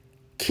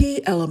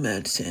Key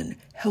elements in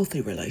healthy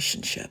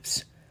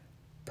relationships,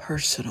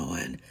 personal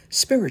and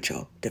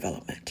spiritual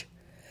development.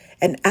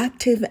 An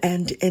active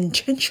and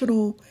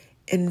intentional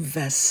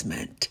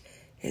investment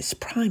is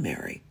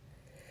primary.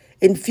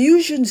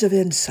 Infusions of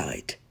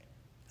insight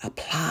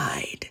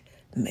applied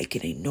make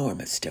an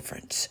enormous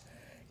difference.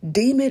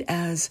 Deem it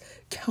as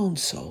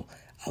counsel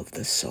of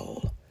the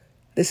soul.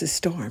 This is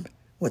Storm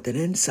with an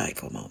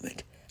insightful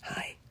moment.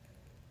 Hi.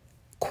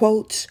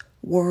 Quotes,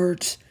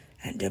 words,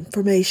 and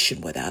information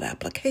without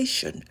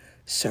application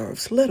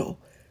serves little.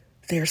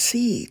 They're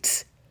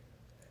seeds.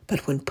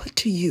 But when put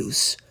to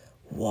use,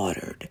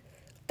 watered,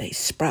 they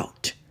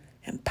sprout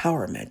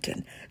empowerment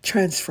and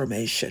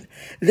transformation.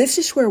 This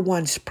is where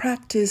one's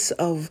practice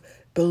of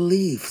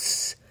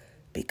beliefs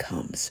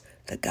becomes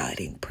the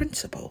guiding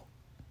principle.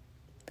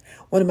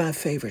 One of my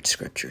favorite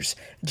scriptures,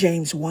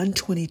 James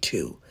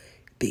 1:22,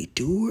 be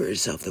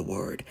doers of the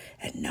word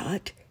and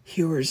not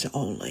hearers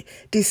only,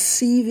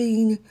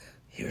 deceiving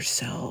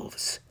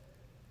yourselves.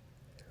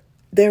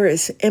 There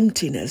is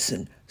emptiness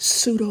in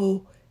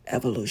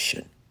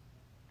pseudo-evolution.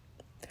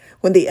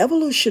 When the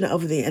evolution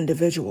of the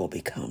individual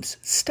becomes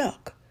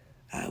stuck,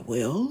 I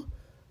will,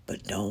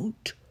 but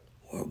don't,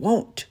 or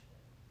won't,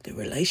 the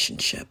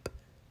relationship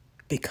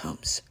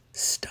becomes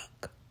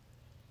stuck.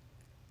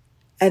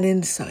 An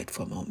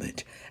insightful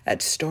moment at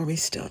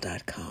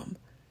stormystill.com.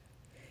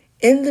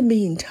 In the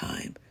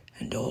meantime,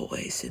 and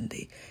always in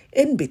the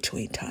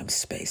in-between time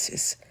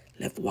spaces,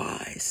 live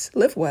wise,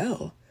 live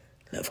well,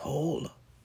 live whole.